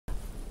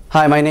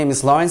Hi, my name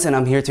is Lawrence and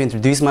I'm here to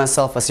introduce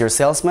myself as your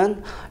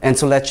salesman and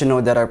to let you know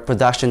that our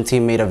production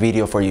team made a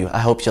video for you. I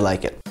hope you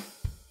like it.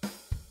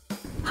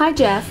 Hi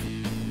Jeff.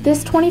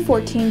 This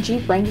 2014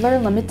 Jeep Wrangler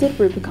Limited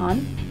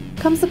Rubicon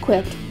comes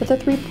equipped with a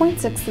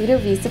 3.6-liter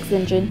V6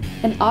 engine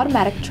and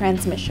automatic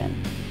transmission,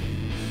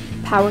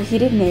 power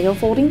heated manual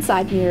folding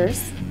side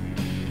mirrors,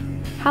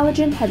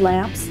 halogen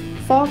headlamps,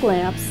 fog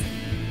lamps,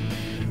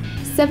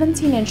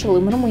 17-inch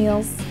aluminum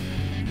wheels,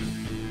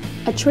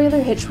 a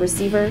trailer hitch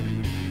receiver,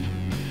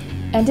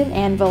 and an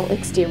anvil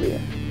exterior.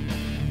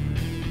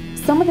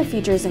 Some of the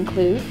features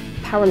include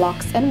power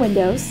locks and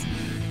windows,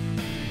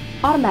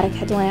 automatic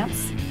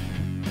headlamps,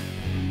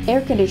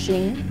 air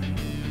conditioning,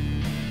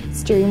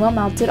 steering wheel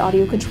mounted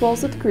audio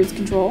controls with cruise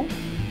control,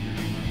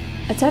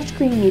 a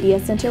touchscreen media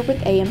center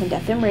with AM and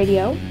FM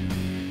radio,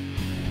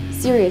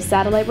 Sirius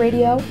satellite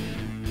radio,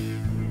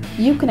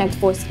 Uconnect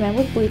voice command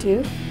with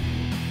Bluetooth,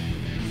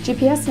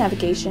 GPS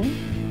navigation,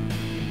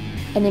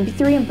 an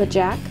MP3 input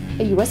jack,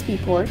 a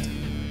USB port,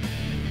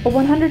 a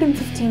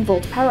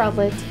 115-volt power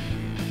outlet,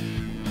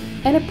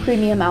 and a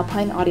premium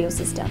Alpine audio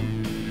system.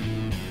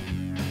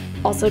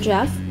 Also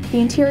Jeff, the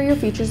interior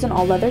features an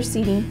all-leather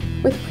seating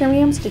with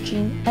premium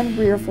stitching and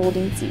rear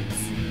folding seats.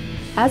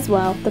 As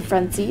well, the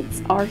front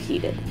seats are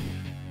heated.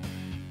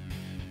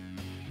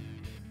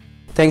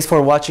 Thanks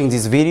for watching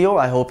this video.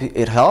 I hope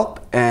it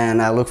helped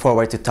and I look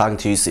forward to talking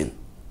to you soon.